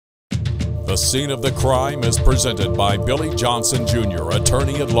The Scene of the Crime is presented by Billy Johnson Jr.,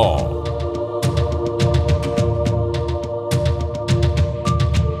 attorney at law.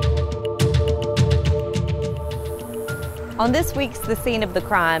 On this week's The Scene of the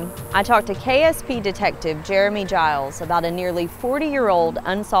Crime, I talked to KSP Detective Jeremy Giles about a nearly 40-year-old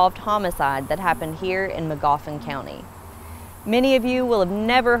unsolved homicide that happened here in Magoffin County. Many of you will have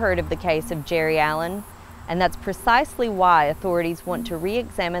never heard of the case of Jerry Allen, and that's precisely why authorities want to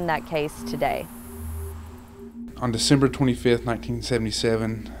re-examine that case today. On December 25th,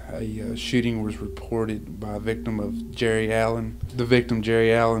 1977, a shooting was reported by a victim of Jerry Allen. The victim,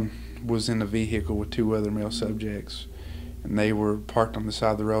 Jerry Allen, was in a vehicle with two other male subjects, and they were parked on the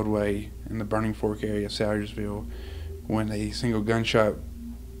side of the roadway in the Burning Fork area of Salyersville when a single gunshot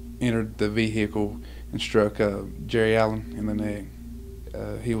entered the vehicle and struck Jerry Allen in the neck.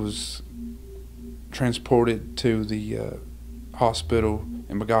 He was transported to the hospital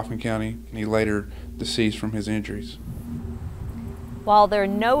in Magoffin County, and he later deceased from his injuries. While there are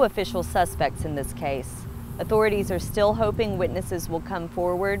no official suspects in this case, authorities are still hoping witnesses will come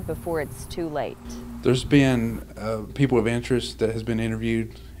forward before it's too late. There's been people of interest that has been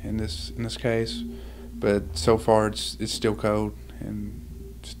interviewed in this case, but so far it's still cold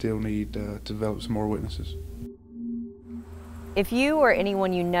and still need to develop some more witnesses. If you or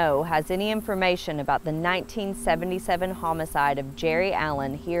anyone you know has any information about the 1977 homicide of Jerry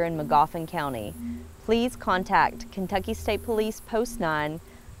Allen here in Magoffin County, please contact Kentucky State Police Post 9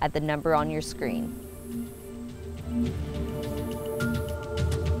 at the number on your screen.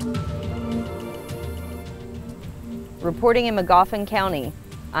 Reporting in Magoffin County,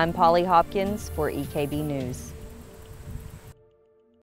 I'm Hopkins for EKB News.